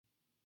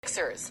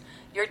Sixers,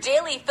 your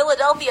daily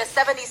Philadelphia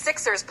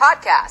 76ers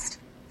podcast,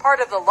 part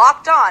of the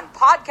Locked On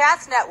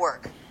Podcast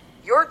Network,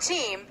 your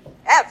team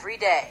every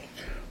day.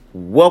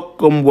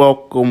 Welcome to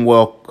Locked On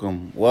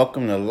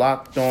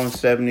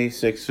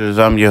 76ers.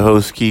 I'm your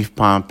host, Keith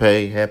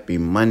Pompey. Happy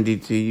Monday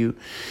to you.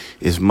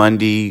 It's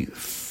Monday,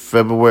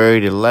 February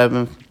the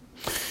 11th.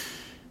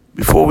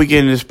 Before we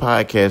get into this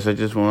podcast, I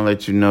just want to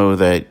let you know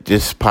that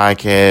this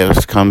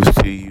podcast comes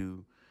to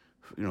you,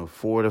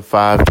 4 to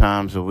 5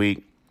 times a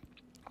week.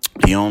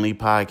 The only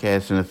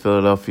podcast in the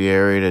Philadelphia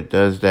area that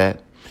does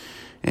that.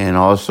 And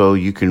also,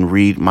 you can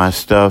read my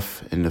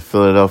stuff in the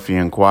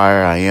Philadelphia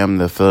Inquirer. I am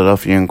the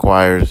Philadelphia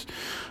Inquirer's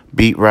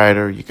beat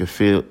writer. You can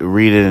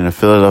read it in the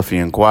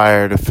Philadelphia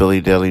Inquirer, the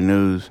Philly Daily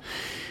News,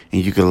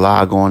 and you can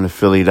log on to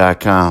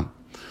Philly.com.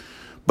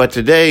 But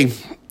today,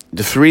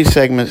 the 3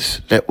 segments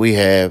that we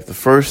have, the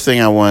first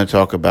thing I want to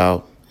talk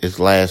about is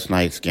last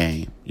night's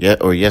game,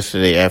 or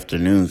yesterday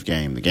afternoon's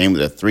game. The game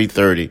was at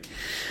 3:30.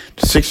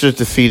 The Sixers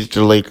defeated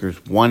the Lakers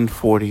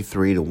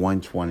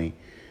 143-120.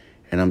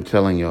 And I'm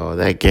telling y'all,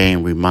 that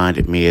game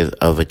reminded me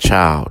of a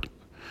child.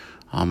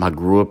 I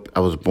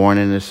was born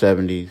in the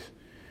 70s.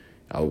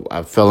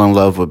 I fell in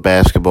love with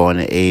basketball in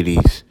the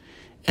 80s.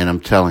 And I'm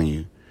telling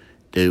you,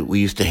 that we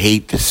used to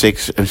hate the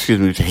Celtics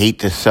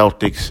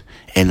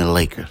and the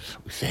Lakers.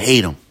 We used to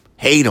hate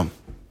them.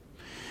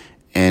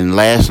 And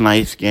last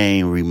night's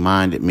game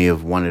reminded me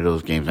of one of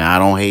those games. Now, I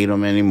don't hate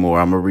them anymore.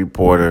 I'm a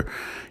reporter.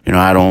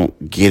 I don't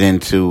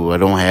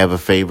have a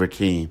favorite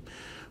team.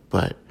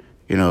 But,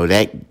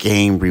 that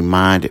game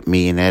reminded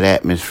me, and that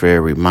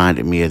atmosphere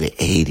reminded me of the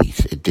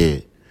 80s. It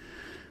did.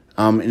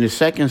 In the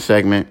second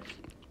segment,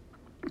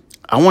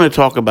 I want to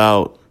talk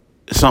about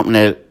something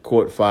that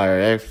caught fire.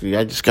 Actually,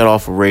 I just got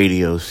off of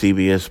radio,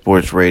 CBS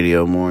Sports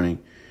Radio morning,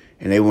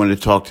 and they wanted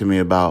to talk to me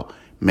about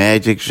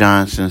Magic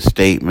Johnson's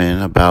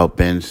statement about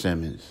Ben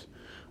Simmons,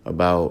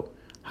 about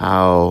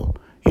how,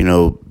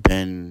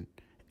 Ben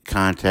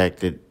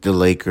contacted the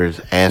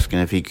Lakers asking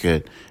if he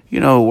could,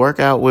 work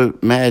out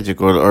with Magic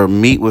or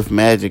meet with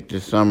Magic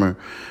this summer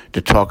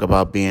to talk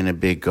about being a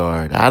big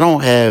guard. I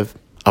don't have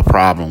a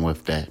problem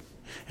with that.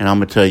 And I'm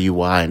going to tell you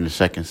why in the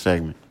second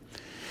segment.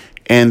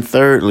 And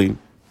thirdly,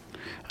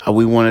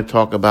 we want to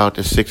talk about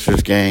the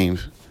Sixers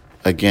games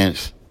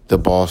against the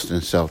Boston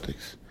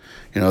Celtics.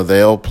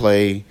 They'll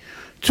play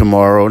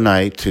tomorrow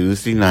night,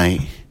 Tuesday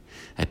night,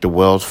 at the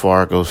Wells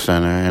Fargo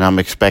Center. And I'm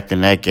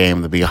expecting that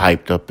game to be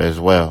hyped up as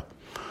well.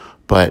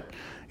 But,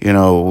 we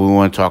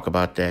want to talk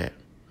about that.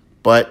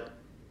 But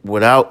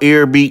without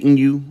ear beating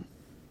you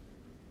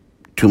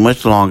too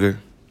much longer,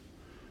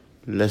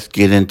 let's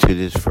get into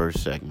this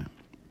first segment.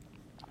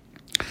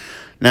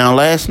 Now,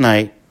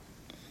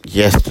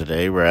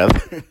 yesterday, I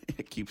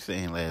keep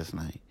saying last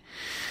night.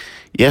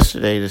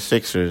 Yesterday, the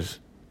Sixers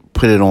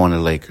put it on the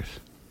Lakers.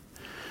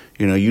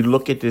 You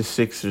look at this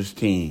Sixers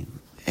team,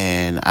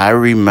 and I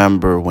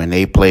remember when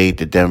they played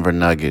the Denver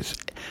Nuggets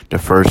the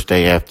first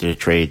day after the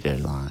trade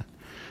deadline.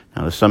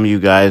 Now, some of you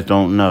guys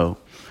don't know,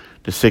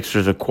 the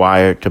Sixers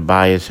acquired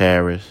Tobias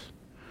Harris,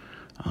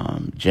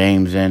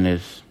 James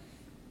Ennis,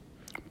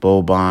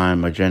 Boban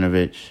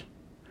Marjanovic,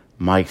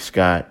 Mike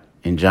Scott,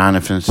 and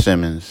Jonathan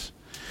Simmons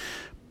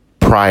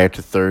prior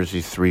to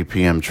Thursday's 3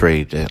 p.m.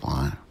 trade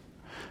deadline.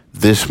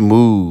 This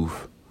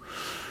move,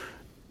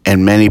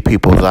 in many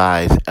people's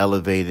eyes,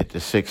 elevated the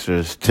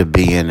Sixers to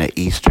be in the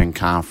Eastern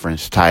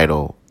Conference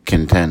title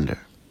contender.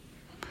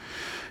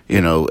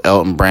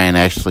 Elton Brand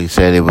actually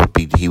said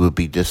he would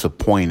be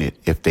disappointed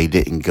if they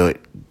didn't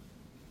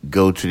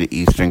go to the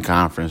Eastern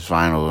Conference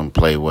Final and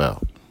play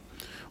well.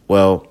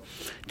 Well,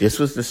 this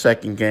was the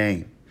second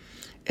game.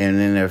 And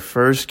in their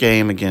first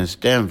game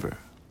against Denver,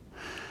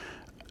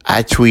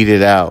 I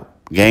tweeted out,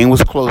 game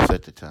was close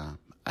at the time,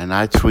 and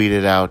I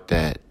tweeted out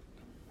that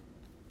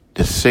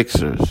the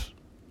Sixers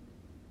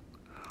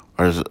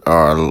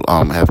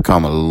have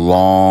come a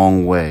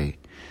long way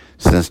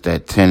since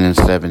that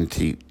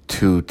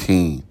 10-72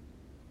 team.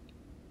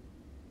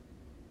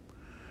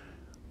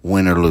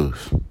 Win or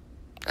lose.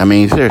 I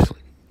mean, seriously.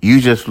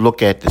 You just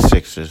look at the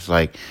Sixers,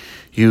 like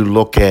you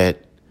look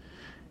at,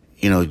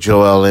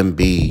 Joel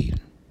Embiid,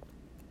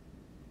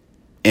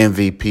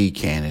 MVP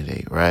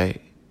candidate,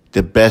 right?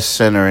 The best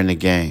center in the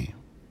game.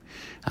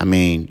 I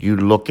mean, you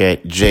look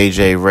at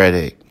J.J.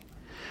 Redick.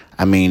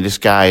 I mean, this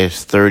guy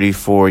is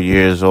 34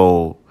 years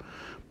old,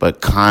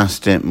 but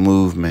constant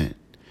movement.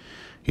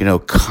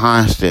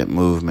 Constant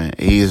movement.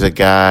 He's a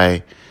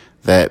guy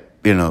that,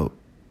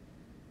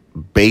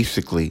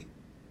 basically,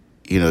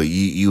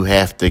 you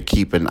have to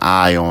keep an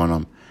eye on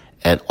him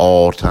at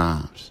all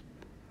times,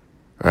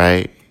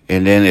 right?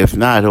 And then if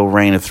not, he'll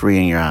rain a 3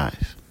 in your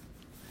eyes.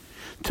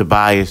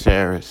 Tobias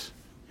Harris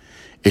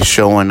is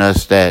showing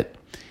us that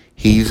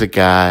he's a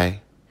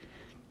guy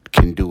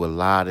can do a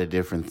lot of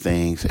different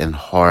things and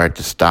hard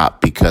to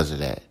stop because of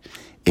that,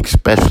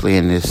 especially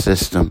in this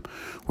system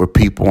where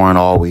people aren't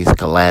always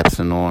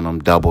collapsing on him,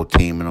 double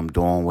teaming him,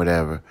 doing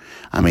whatever.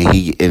 I mean,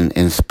 he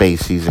in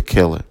space, he's a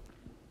killer.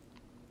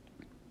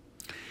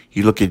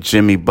 You look at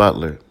Jimmy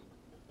Butler,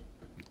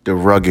 the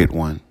rugged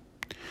one,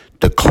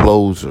 the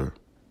closer,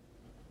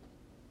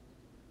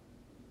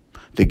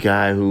 the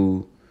guy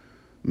who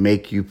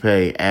make you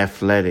pay,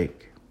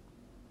 athletic,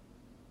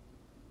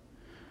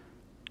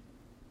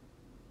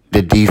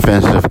 the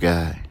defensive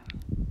guy,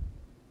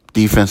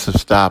 defensive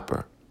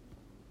stopper.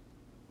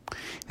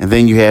 And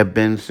then you have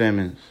Ben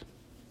Simmons,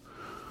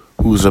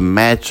 who's a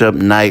matchup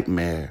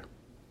nightmare.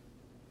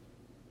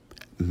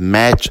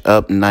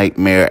 Matchup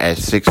nightmare at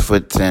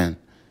 6'10"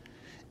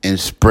 in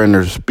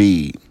sprinter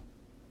speed.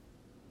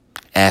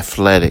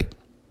 Athletic.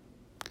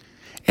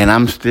 And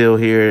I'm still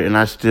here and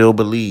I still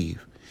believe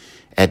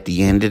at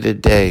the end of the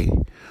day,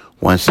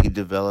 once he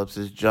develops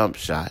his jump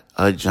shot,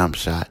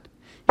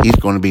 he's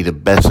going to be the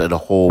best of the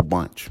whole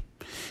bunch.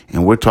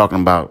 And we're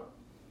talking about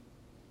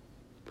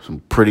some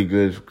pretty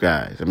good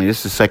guys. I mean, this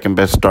is the second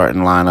best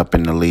starting lineup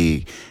in the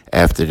league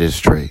after this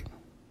trade.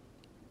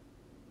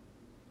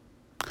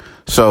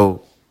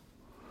 So,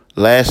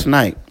 last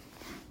night,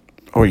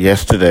 or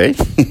yesterday,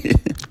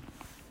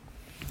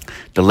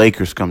 the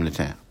Lakers come to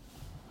town.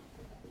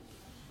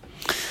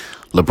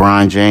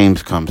 LeBron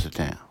James comes to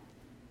town.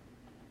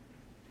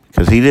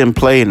 Because he didn't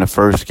play in the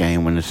first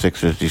game when the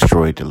Sixers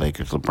destroyed the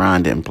Lakers.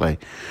 LeBron didn't play,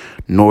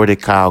 nor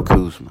did Kyle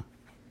Kuzma.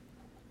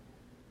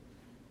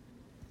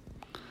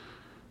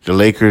 The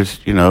Lakers,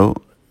 beat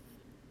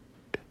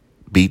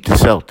the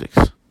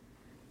Celtics.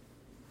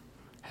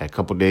 Had a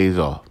couple days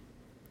off.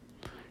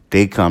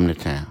 They come to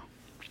town.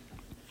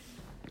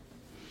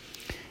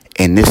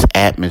 In this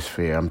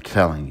atmosphere, I'm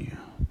telling you,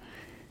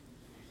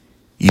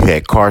 you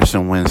had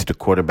Carson Wentz, the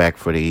quarterback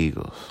for the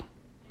Eagles.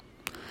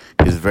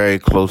 His very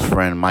close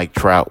friend Mike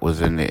Trout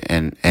was in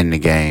the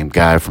game.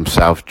 Guy from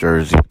South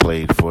Jersey,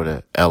 played for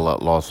the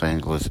Los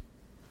Angeles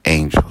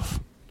Angels.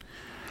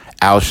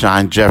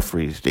 Alshon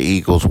Jeffries, the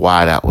Eagles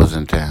wideout, was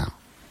in town.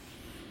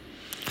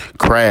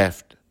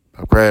 Kraft,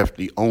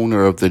 the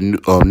owner of the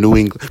New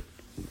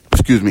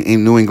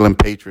England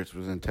Patriots,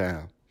 was in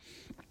town.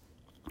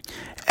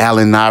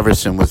 Allen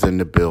Iverson was in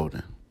the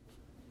building.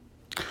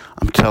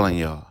 I'm telling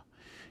y'all,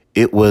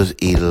 it was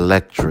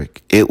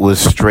electric. It was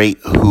straight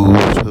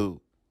who's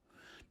who.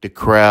 The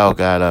crowd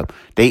got up.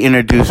 They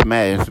introduced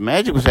Magic.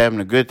 Magic was having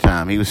a good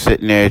time. He was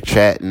sitting there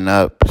chatting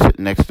up,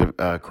 sitting next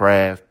to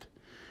Kraft,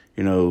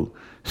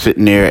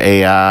 sitting there,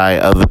 AI,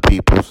 other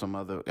people, some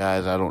other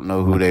guys, I don't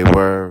know who they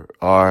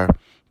are,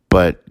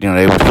 but,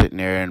 they were sitting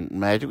there, and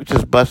Magic was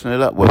just busting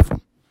it up with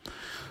them.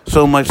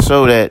 So much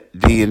so that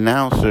the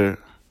announcer,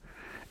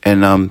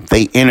 and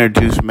they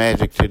introduced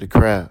Magic to the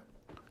crowd.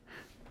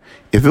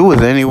 If it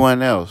was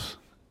anyone else,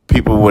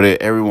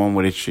 everyone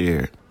would have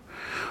cheered.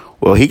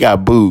 Well, he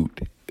got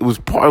booed. It was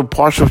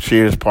partial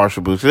cheers,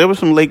 partial boos. There were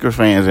some Lakers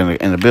fans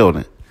in the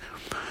building.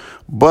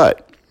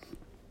 But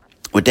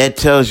what that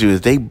tells you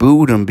is they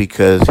booed him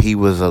because he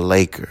was a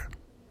Laker.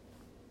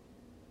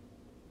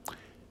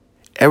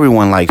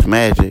 Everyone likes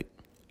Magic.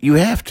 You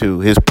have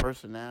to. His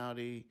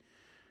personality,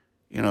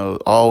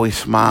 always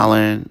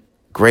smiling,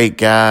 great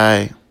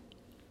guy.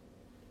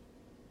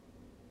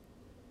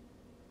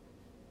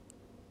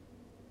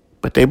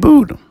 But they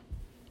booed him.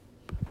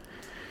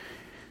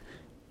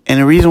 And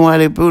the reason why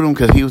they booed him,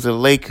 because he was a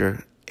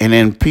Laker. And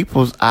in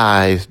people's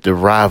eyes, the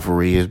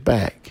rivalry is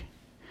back.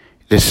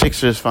 The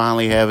Sixers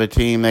finally have a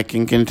team that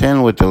can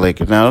contend with the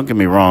Lakers. Now, don't get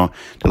me wrong.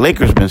 The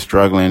Lakers been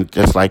struggling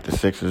just like the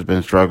Sixers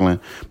been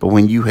struggling. But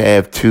when you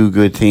have two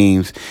good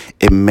teams,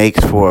 it makes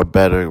for a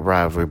better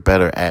rivalry,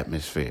 better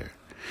atmosphere.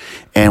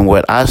 And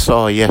what I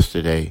saw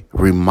yesterday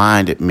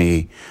reminded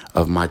me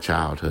of my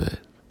childhood.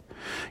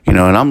 And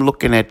I'm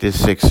looking at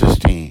this Sixers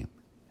team.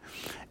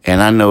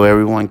 And I know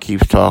everyone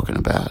keeps talking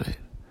about it.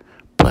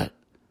 But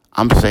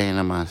I'm saying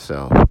to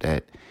myself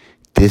that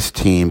this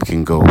team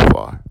can go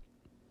far.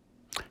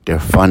 They're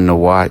fun to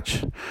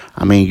watch.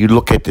 I mean, you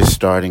look at this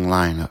starting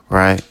lineup,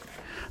 right?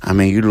 I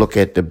mean, you look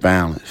at the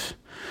balance.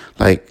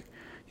 Like,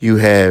 you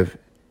have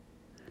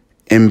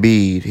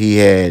Embiid. He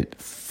had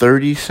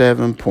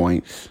 37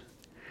 points,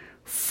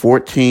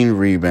 14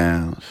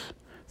 rebounds,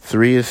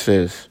 3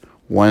 assists,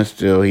 1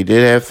 steal. He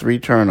did have 3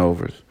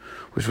 turnovers,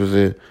 which was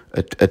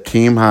a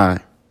team high.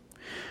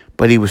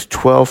 But he was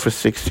 12 for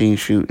 16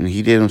 shooting.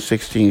 He did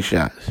 16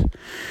 shots.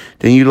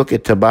 Then you look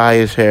at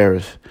Tobias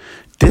Harris.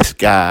 This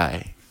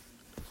guy,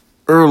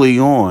 early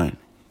on,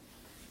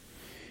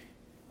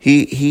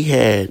 he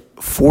had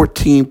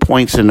 14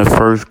 points in the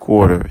first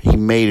quarter. He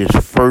made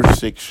his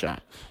first 6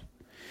 shots,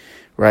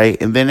 right?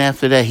 And then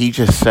after that, he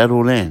just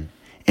settled in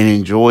and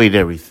enjoyed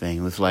everything.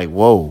 It was like,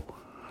 whoa,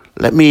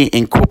 let me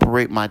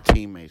incorporate my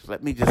teammates.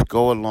 Let me just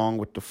go along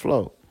with the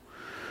flow.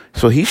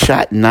 So he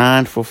shot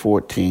 9 for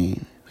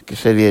 14. Like I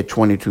said, he had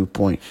 22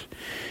 points.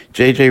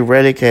 J.J.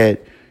 Redick had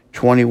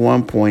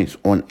 21 points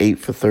on 8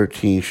 for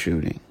 13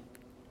 shooting.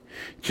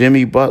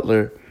 Jimmy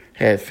Butler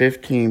had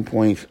 15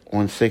 points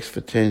on 6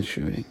 for 10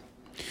 shooting.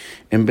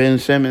 And Ben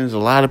Simmons, a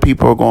lot of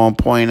people are going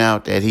to point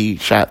out that he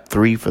shot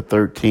 3 for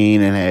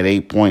 13 and had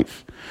 8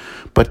 points.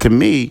 But to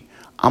me,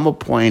 I'm going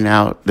to point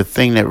out the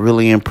thing that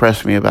really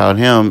impressed me about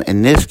him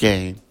in this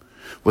game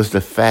was the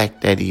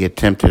fact that he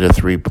attempted a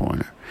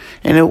three-pointer.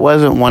 And it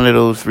wasn't one of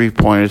those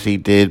 3-pointers he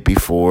did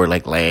before,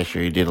 like last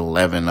year. He did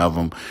 11 of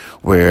them,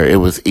 where it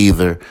was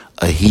either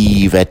a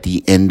heave at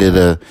the end of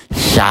the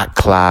shot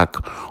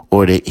clock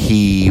or the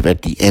heave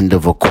at the end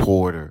of a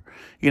quarter.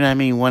 You know what I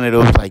mean? One of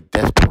those like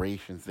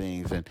desperation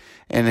things. And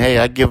hey,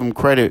 I give him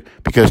credit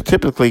because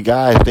typically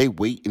guys, they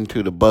wait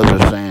until the buzzer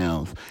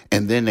sounds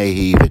and then they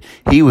heave it.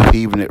 He was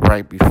heaving it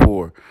right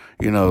before,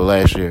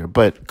 last year.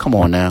 But come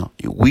on now.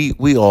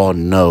 We all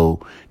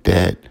know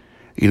that,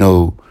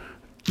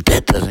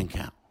 that doesn't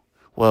count.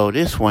 Well,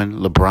 this one,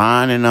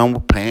 LeBron and them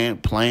were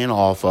playing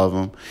off of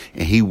him,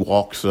 and he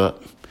walks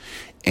up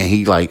and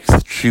he like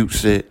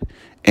shoots it,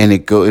 and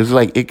it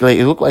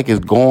looked like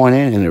it's going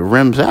in and it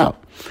rims out.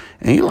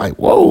 And you're like,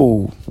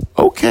 whoa,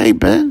 okay,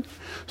 Ben.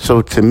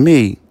 So to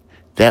me,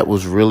 that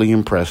was really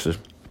impressive.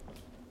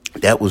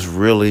 That was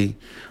really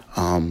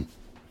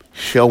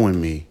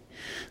showing me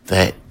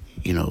that,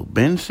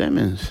 Ben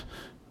Simmons,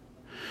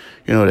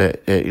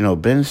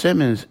 Ben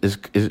Simmons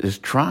is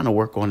trying to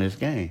work on his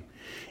game.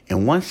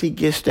 And once he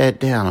gets that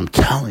down, I'm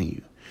telling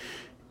you,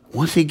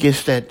 once he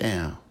gets that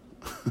down,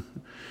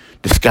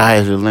 the sky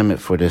is the limit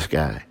for this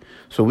guy.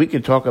 So we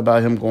could talk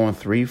about him going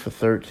 3 for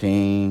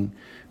 13.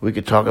 We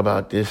could talk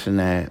about this and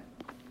that.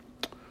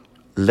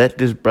 Let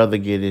this brother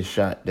get his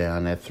shot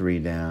down, that 3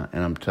 down,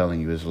 and I'm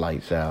telling you, his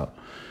lights out.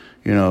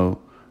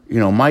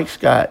 Mike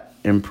Scott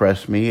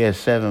impressed me. He had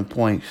 7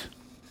 points.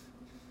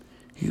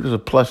 He was a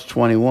plus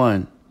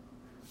 21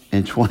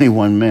 in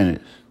 21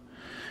 minutes.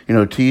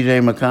 T.J.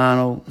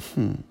 McConnell,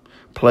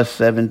 plus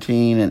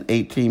 17 in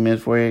 18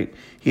 minutes for it.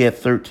 He had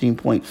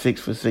 13.6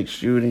 for 6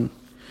 shooting.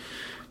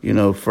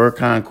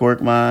 Furkan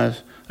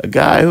Korkmaz, a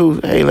guy who,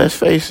 hey, let's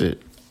face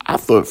it, I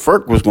thought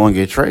Furk was going to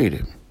get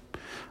traded.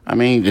 I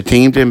mean, the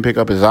team didn't pick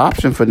up his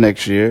option for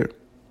next year.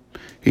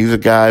 He's a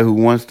guy who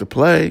wants to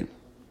play.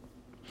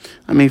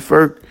 I mean,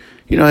 Furk,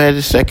 had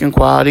his second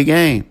quality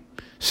game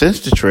since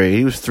the trade.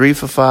 He was 3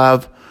 for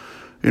 5,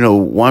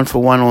 1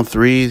 for 1 on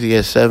threes. He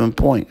had 7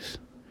 points.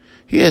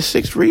 He had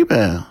 6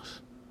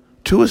 rebounds,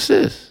 2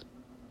 assists,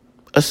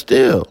 a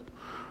steal.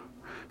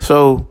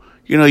 So,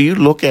 you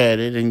look at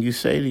it and you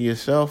say to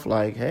yourself,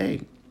 like,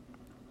 hey,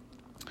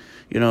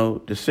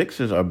 the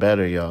Sixers are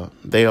better, y'all.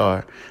 They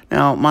are.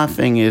 Now, my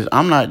thing is,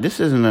 this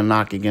isn't a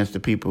knock against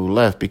the people who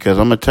left, because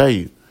I'm going to tell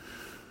you,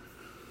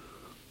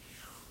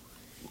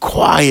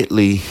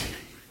 quietly,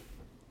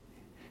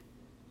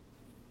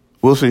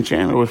 Wilson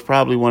Chandler was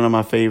probably one of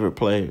my favorite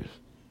players.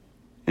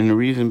 And the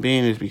reason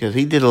being is because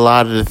he did a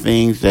lot of the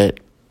things that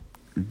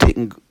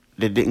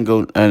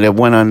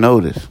went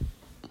unnoticed.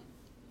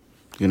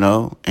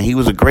 And he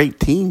was a great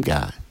team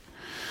guy.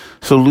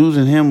 So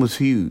losing him was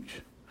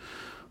huge.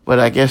 But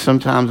I guess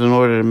sometimes in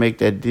order to make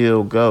that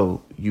deal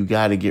go, you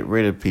got to get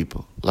rid of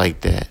people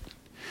like that.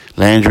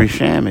 Landry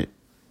Shamet.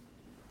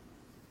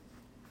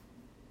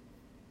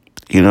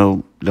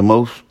 The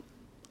most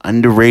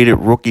underrated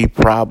rookie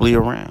probably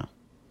around.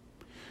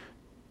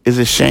 It's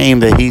a shame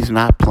that he's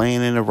not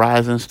playing in the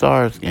Rising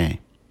Stars game.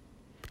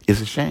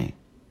 It's a shame.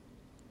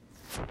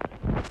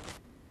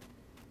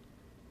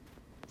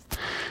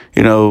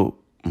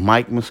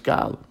 Mike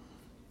Muscala.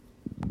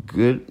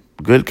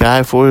 Good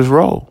guy for his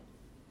role.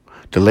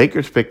 The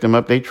Lakers picked him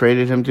up. They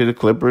traded him to the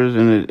Clippers,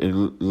 and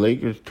the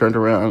Clippers turned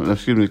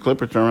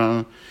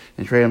around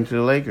and traded him to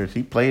the Lakers.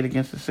 He played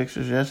against the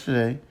Sixers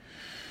yesterday.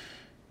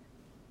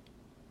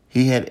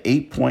 He had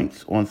 8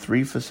 points on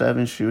 3 for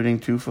 7 shooting,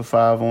 2 for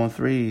 5 on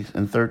threes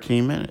in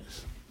 13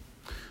 minutes.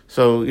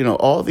 So,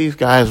 all these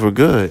guys were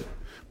good,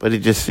 but it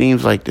just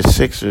seems like the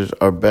Sixers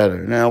are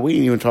better. Now, we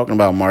ain't even talking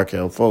about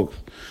Markelle Fultz.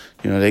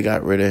 They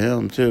got rid of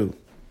him too.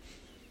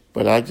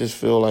 But I just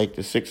feel like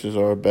the Sixers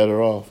are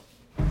better off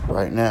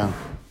right now.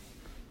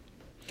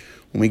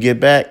 When we get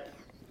back,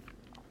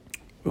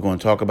 we're going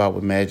to talk about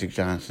what Magic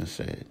Johnson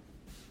said.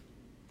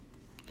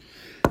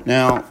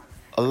 Now,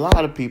 a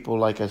lot of people,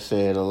 like I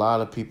said,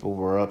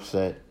 were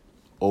upset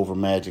over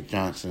Magic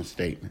Johnson's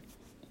statement.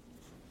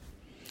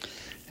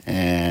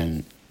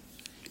 And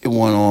it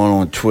went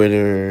on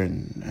Twitter,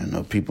 and I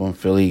know people in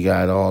Philly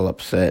got all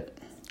upset.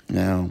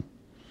 Now,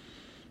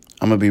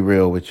 I'm going to be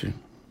real with you.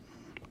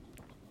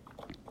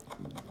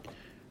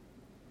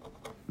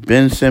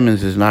 Ben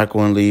Simmons is not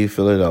going to leave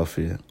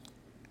Philadelphia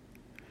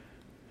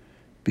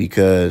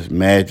because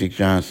Magic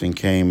Johnson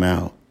came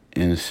out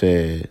and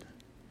said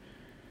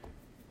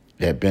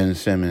that Ben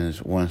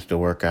Simmons wants to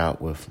work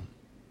out with him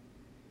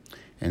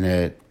and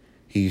that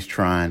he's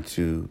trying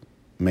to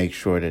make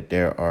sure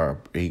that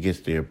he gets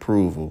the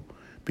approval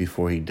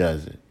before he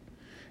does it.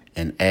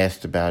 And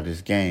asked about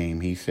his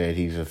game, he said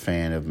he's a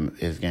fan of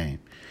his game.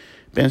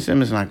 Ben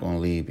Simmons is not going to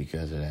leave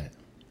because of that.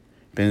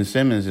 Ben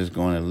Simmons is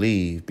going to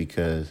leave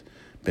because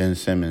Ben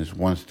Simmons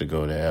wants to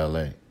go to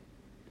L.A.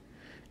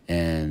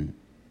 And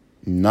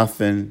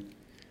nothing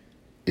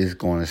is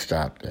going to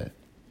stop that,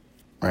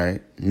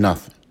 right?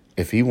 Nothing.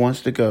 If he wants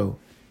to go,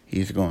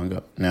 he's going to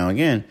go. Now,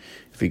 again,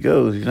 if he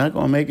goes, he's not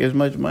going to make as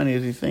much money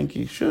as he thinks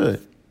he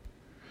should.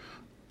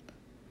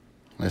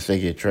 Unless they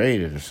get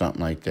traded or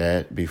something like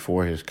that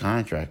before his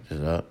contract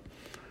is up.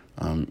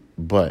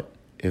 But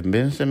If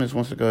Ben Simmons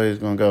wants to go, he's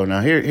going to go.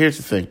 Now, here's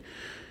the thing.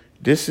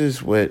 This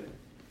is what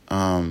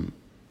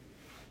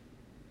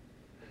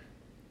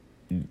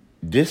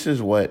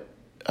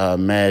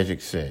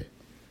Magic said.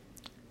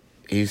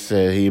 He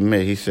said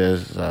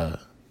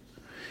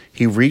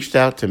he reached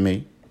out to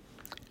me,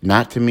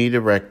 not to me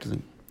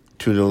directly,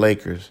 to the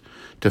Lakers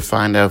to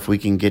find out if we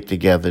can get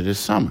together this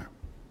summer.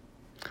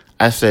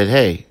 I said,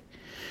 hey,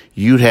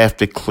 you'd have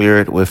to clear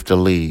it with the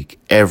league,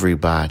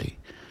 everybody.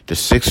 The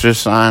Sixers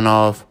sign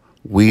off,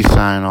 we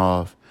sign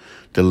off,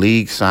 the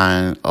league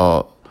sign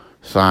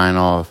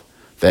off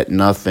that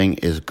nothing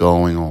is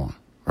going on,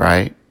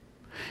 right?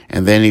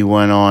 And then he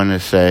went on to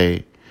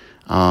say,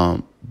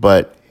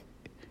 but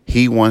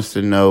he wants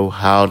to know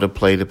how to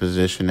play the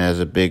position as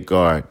a big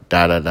guard,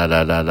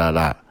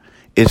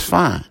 It's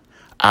fine.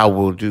 I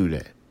will do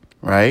that,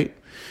 right?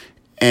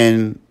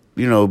 And,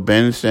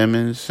 Ben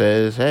Simmons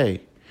says,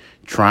 hey,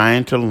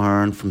 trying to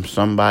learn from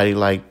somebody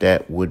like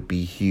that would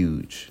be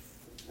huge.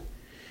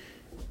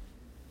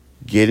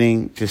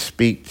 Getting to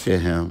speak to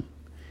him,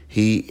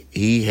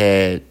 he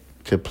had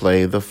to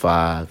play the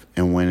 5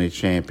 and win a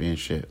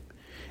championship.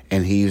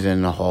 And he's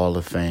in the Hall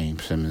of Fame,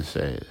 Simmons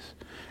says.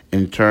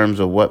 In terms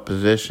of what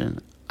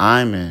position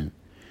I'm in,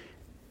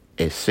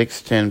 a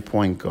 6'10"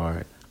 point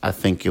guard, I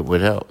think it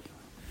would help.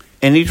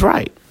 And he's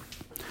right.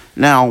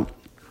 Now,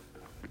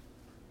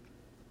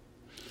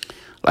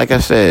 like I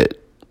said,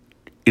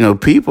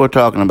 people are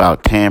talking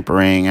about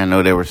tampering. I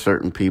know there were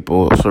certain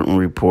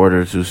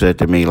reporters who said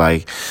to me,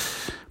 like,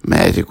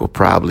 Magic will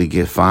probably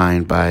get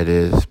fined by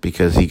this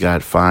because he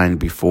got fined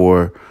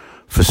before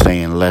for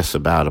saying less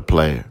about a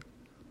player.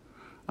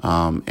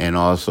 And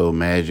also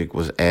Magic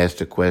was asked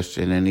a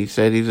question, and he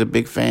said he's a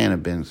big fan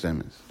of Ben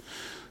Simmons.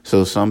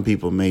 So some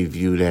people may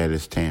view that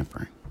as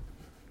tampering.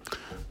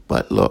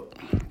 But look,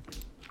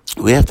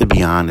 we have to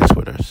be honest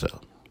with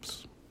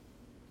ourselves.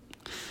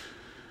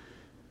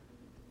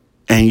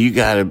 And you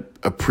got to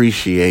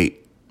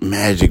appreciate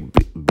Magic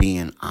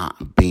being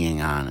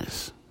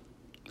honest.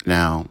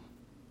 Now,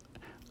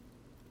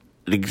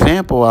 the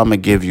example I'm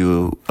going to give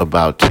you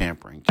about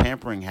tampering.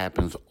 Tampering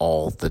happens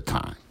all the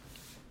time.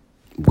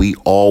 We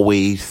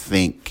always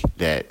think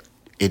that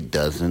it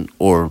doesn't,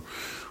 and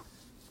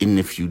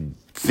if you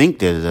think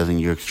that it doesn't,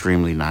 you're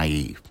extremely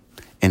naive.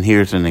 And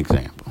here's an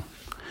example.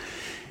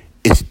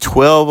 It's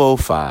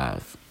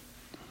 12:05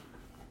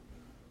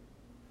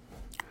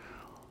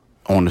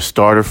 on the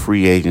start of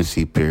free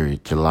agency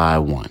period, July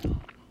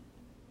 1.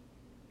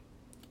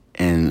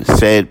 And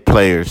said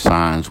player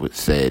signs with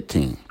said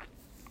team.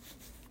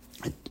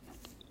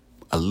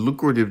 A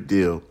lucrative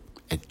deal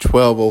at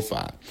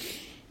 12:05.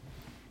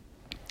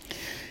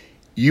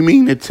 You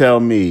mean to tell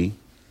me,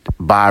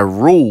 by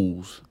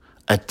rules,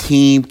 a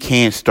team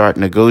can't start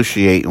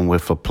negotiating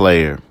with a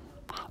player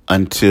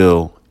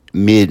until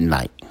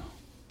midnight?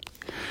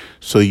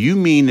 So you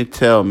mean to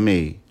tell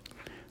me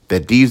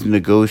that these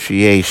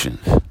negotiations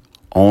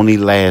only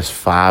last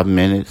 5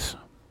 minutes?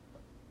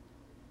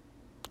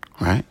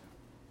 Right?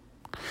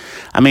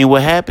 I mean,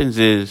 what happens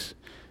is,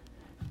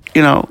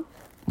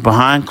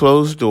 behind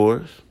closed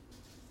doors,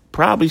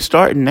 probably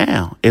starting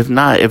now, if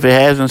it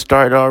hasn't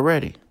started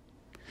already.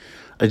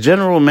 A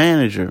general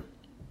manager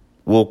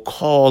will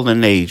call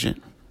an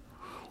agent,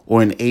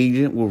 or an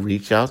agent will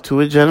reach out to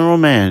a general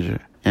manager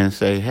and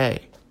say,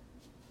 hey,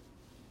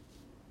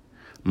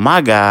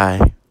 my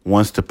guy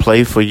wants to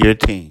play for your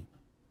team.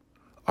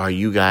 Are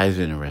you guys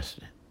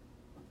interested?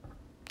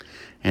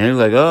 And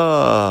they're like,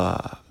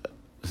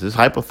 is this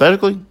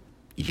hypothetically?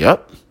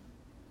 Yep.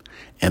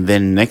 And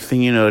then next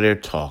thing you know, they're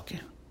talking.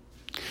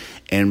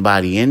 And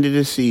by the end of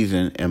the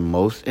season, in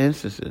most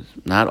instances,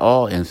 not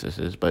all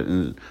instances, but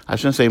I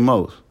shouldn't say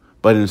most,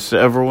 but in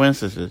several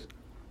instances,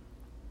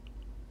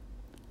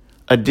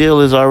 a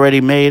deal is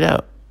already made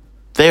up.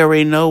 They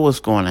already know what's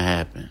going to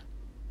happen.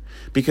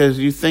 Because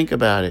you think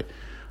about it,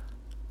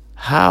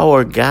 how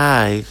are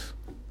guys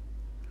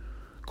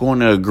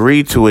going to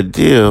agree to a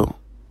deal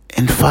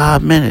in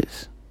 5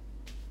 minutes?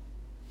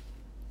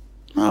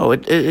 No,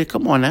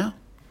 come on now.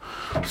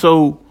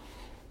 So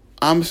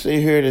I'm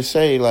sitting here to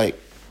say, like,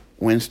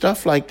 when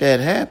stuff like that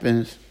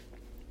happens,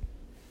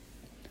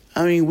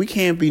 I mean, we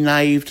can't be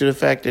naive to the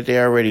fact that they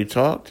already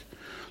talked.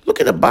 Look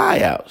at the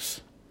buyouts.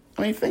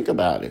 I mean, think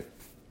about it.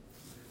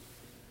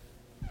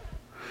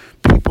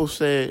 People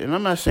said, and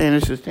I'm not saying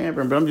this is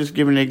tampering, but I'm just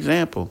giving an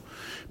example.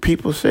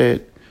 People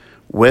said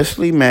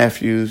Wesley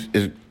Matthews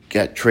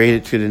got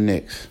traded to the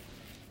Knicks.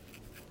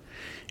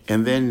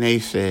 And then they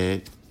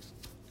said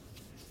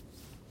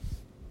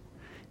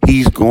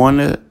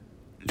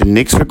the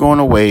Knicks are going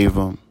to waive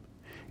him,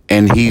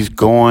 and he's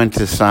going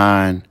to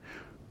sign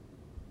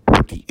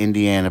with the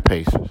Indiana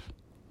Pacers.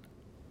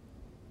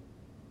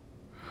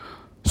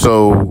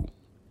 So,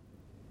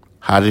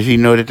 how did he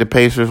know that the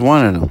Pacers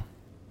wanted him?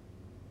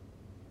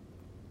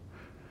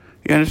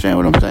 You understand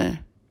what I'm saying?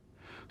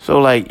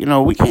 So,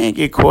 we can't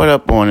get caught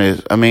up on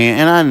this. I mean,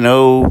 and I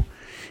know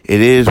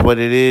it is what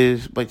it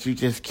is, but you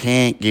just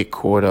can't get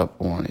caught up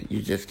on it.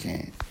 You just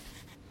can't.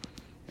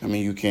 I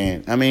mean, you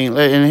can't. I mean,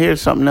 and here's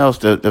something else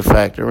to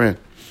factor in.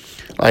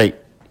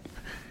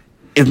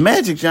 if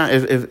Magic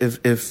Johnson,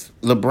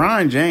 if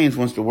LeBron James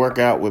wants to work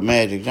out with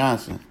Magic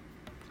Johnson,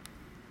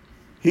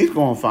 he's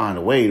going to find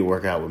a way to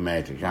work out with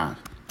Magic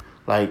Johnson.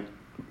 Like,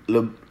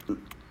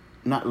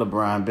 not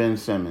LeBron, Ben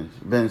Simmons.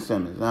 Ben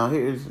Simmons. Now,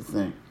 here's the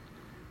thing.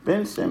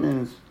 Ben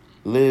Simmons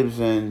lives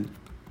in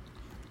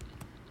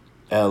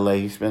L.A.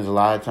 He spends a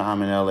lot of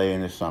time in L.A.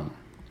 in the summer.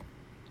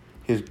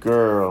 His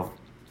girl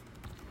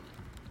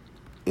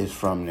is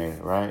from there,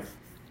 right?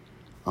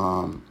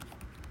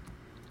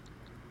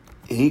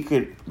 He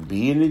could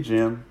be in the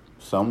gym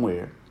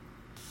somewhere,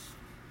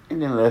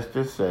 and then let's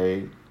just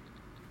say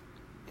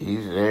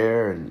he's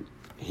there and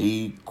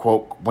he,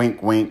 quote,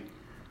 wink, wink,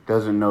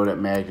 doesn't know that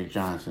Magic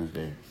Johnson's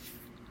there.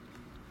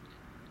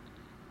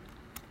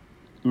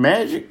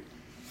 Magic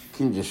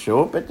can just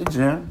show up at the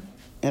gym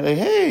and like,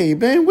 hey,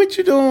 man, what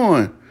you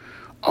doing?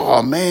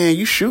 Oh, man,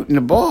 you shooting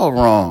the ball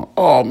wrong.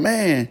 Oh,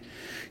 man,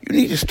 you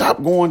need to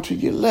stop going to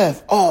your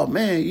left. Oh,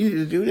 man, you need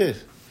to do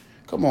this.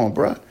 Come on,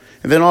 bro.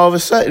 And then all of a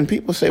sudden,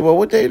 people say, well,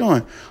 what they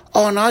doing?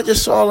 Oh, no, I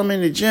just saw them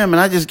in the gym, and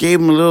I just gave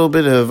them a little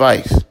bit of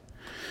advice.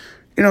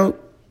 You know,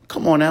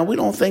 come on now. We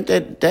don't think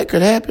that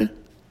could happen.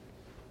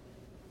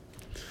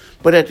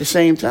 But at the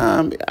same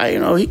time,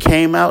 he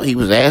came out, he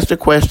was asked a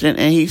question,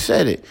 and he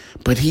said it.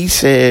 But he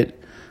said,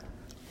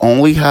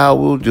 only how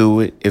we'll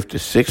do it if the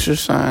Sixers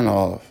sign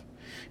off,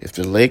 if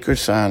the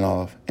Lakers sign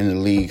off, and the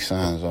league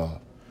signs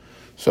off.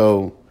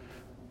 So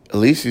at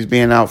least he's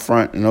being out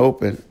front and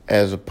open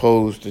as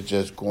opposed to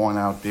just going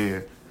out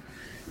there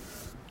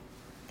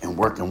and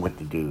working with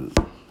the dude.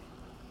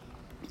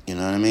 You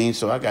know what I mean?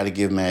 So I got to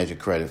give Magic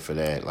credit for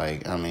that.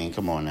 Like, I mean,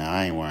 come on now.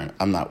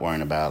 I'm not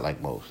worrying about it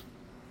like most.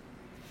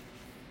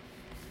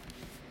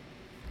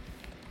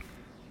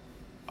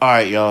 All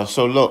right, y'all.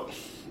 So, look,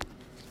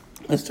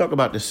 let's talk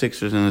about the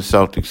Sixers and the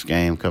Celtics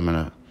game coming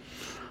up.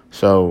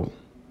 So,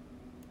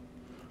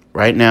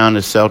 right now,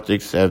 the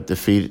Celtics have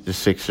defeated the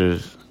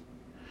Sixers.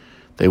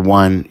 They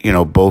won,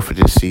 both of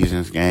this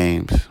season's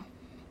games.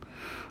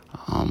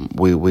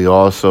 We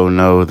also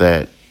know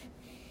that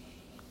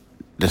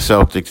the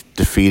Celtics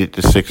defeated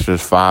the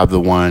Sixers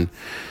 5-1,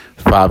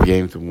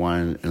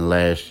 5-1 in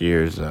last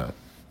year's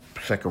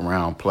second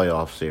round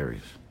playoff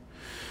series.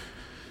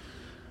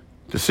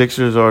 The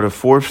Sixers are the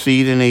 4th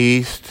seed in the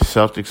East. The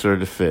Celtics are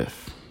the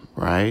 5th,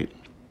 right?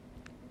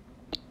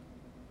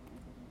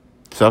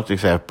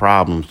 Celtics have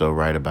problems, though,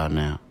 right about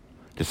now.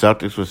 The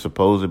Celtics were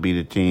supposed to be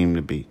the team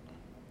to beat.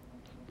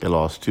 They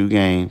lost 2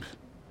 games.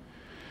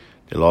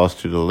 They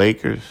lost to the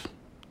Lakers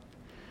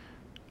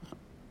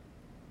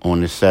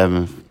on the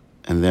 7th,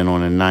 and then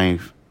on the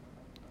 9th,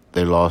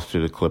 they lost to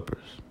the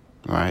Clippers,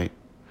 right?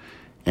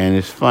 And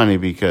it's funny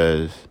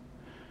because,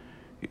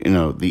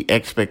 the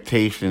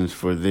expectations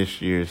for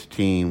this year's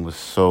team was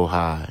so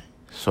high.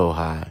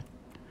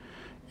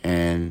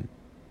 And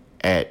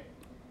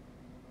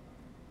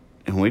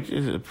which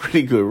is a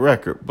pretty good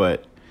record,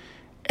 but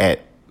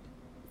at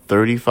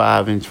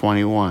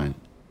 35-21,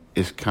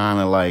 it's kind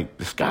of like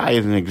the sky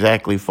isn't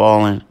exactly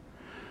falling,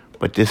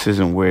 but this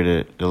isn't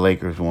where the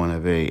Lakers want to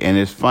be. And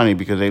it's funny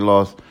because they're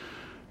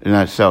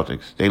not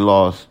Celtics. They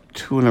lost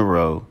 2 in a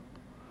row,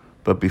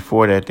 but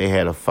before that they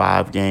had a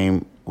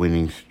 5-game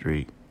winning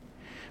streak.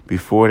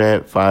 Before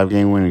that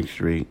 5-game winning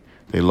streak,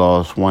 they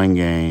lost 1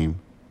 game,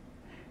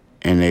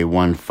 and they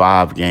won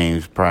 5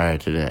 games prior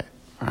to that,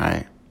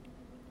 right?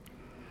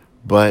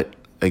 But,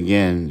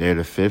 again, they're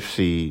the 5th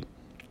seed.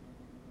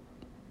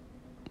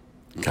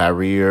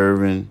 Kyrie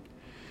Irving,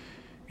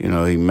 he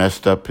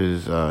messed up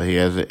he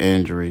has an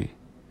injury.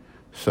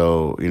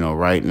 So,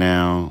 right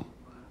now,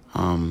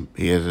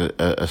 he has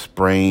a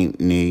sprained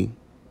knee.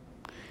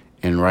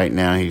 And right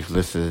now he's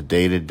listed as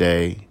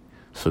day-to-day.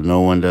 So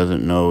no one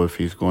doesn't know if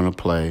he's going to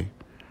play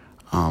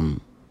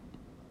on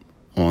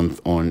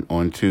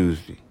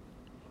Tuesday.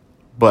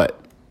 But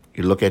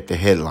you look at the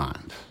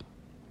headlines.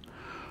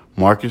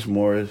 Marcus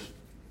Morris,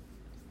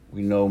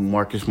 we know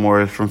Marcus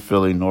Morris from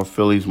Philly, North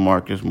Philly's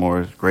Marcus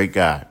Morris, great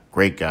guy.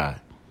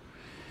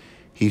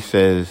 He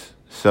says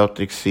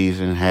Celtics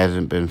season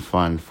hasn't been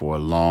fun for a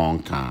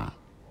long time,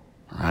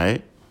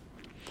 right?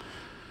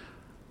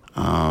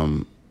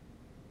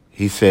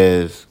 He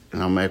says,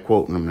 and I'm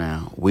quoting him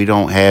now, we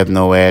don't have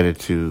no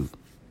attitude.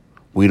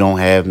 We don't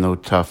have no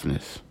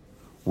toughness.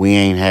 We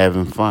ain't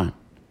having fun.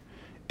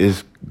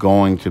 It's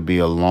going to be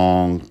a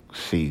long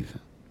season,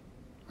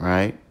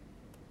 right?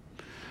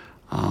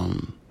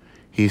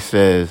 He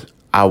says,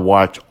 I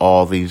watch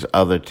all these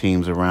other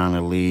teams around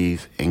the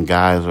league and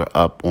guys are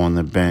up on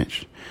the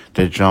bench.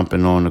 They're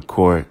jumping on the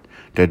court.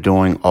 They're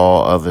doing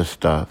all other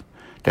stuff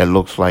that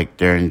looks like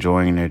they're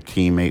enjoying their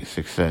teammates'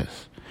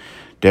 success.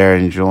 They're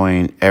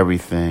enjoying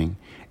everything,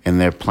 and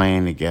they're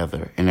playing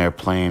together, and they're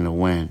playing to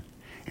win.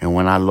 And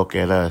when I look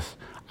at us,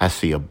 I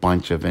see a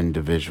bunch of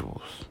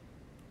individuals.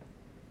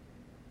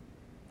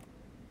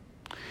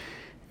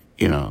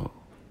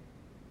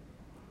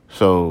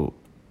 So,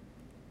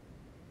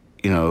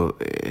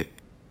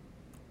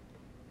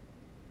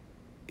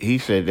 he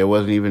said there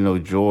wasn't even no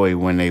joy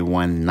when they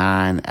won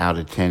 9 out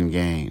of 10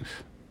 games,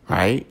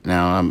 right?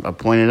 Now, I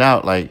pointed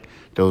out,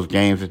 those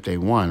games that they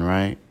won,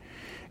 right?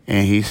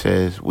 And he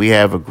says, we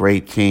have a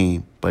great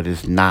team, but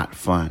it's not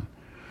fun.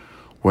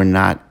 We're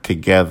not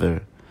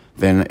together.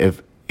 Then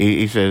if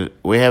he says,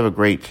 we have a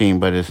great team,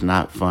 but it's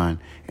not fun.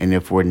 And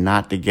if we're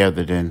not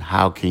together, then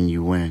how can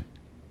you win?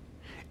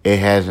 It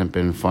hasn't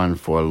been fun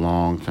for a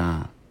long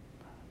time.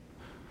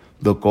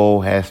 The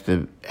goal has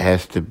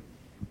to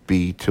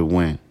be to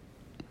win.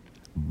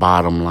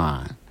 Bottom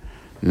line.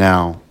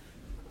 Now,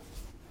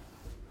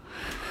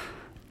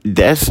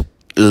 that's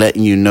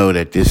letting you know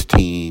that this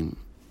team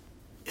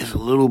is a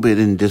little bit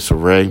in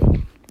disarray.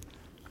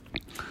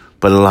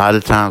 But a lot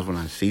of times when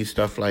I see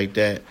stuff like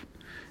that,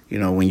 you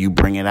know, when you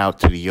bring it out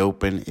to the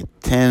open, it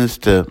tends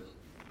to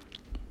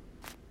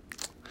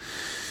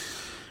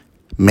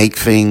make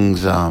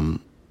things,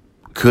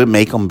 could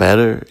make them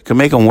better. It could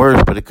make them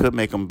worse, but it could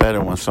make them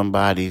better when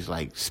somebody's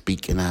like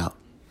speaking out.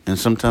 And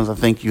sometimes I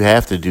think you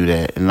have to do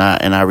that. And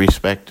I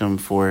respect him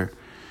for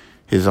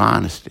his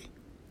honesty.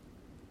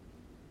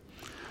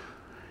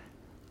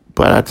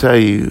 But I tell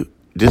you,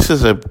 this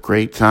is a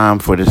great time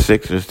for the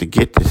Sixers to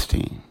get this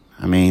team.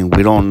 I mean,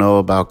 we don't know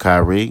about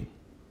Kyrie.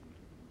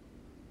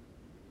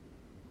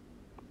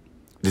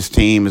 This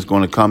team is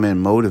going to come in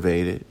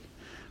motivated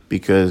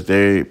because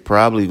they're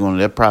probably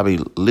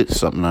lit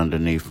something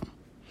underneath them.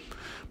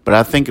 But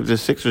I think if the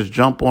Sixers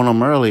jump on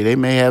them early, they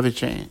may have a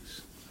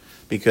chance.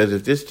 Because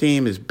if this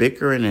team is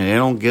bickering and they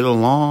don't get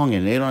along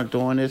and they aren't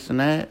doing this and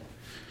that,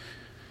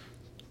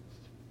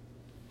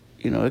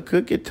 you know, it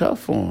could get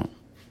tough for them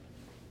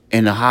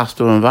in a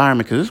hostile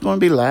environment because it's going to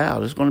be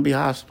loud. It's going to be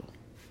hostile.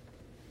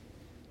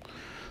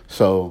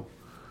 So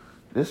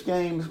this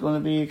game is going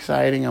to be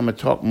exciting. I'm going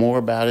to talk more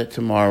about it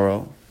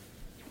tomorrow.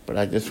 But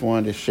I just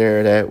wanted to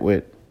share that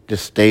with the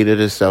state of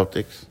the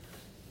Celtics,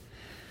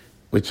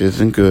 which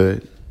isn't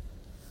good.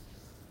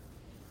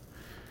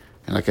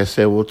 And like I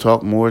said, we'll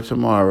talk more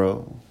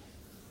tomorrow.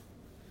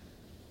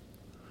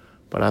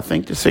 But I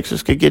think the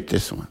Sixers could get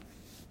this one.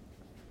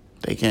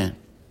 They can.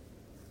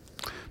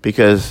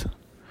 Because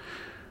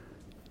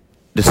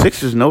the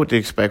Sixers know what to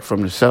expect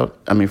from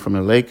from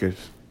the Lakers.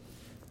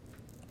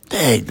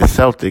 Dang, the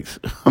Celtics.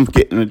 I'm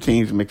getting the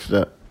teams mixed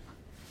up.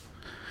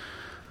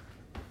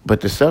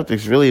 But the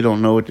Celtics really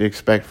don't know what to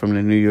expect from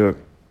the New York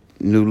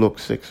New Look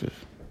Sixers.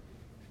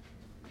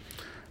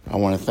 I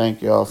want to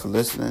thank you all for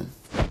listening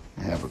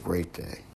and have a great day.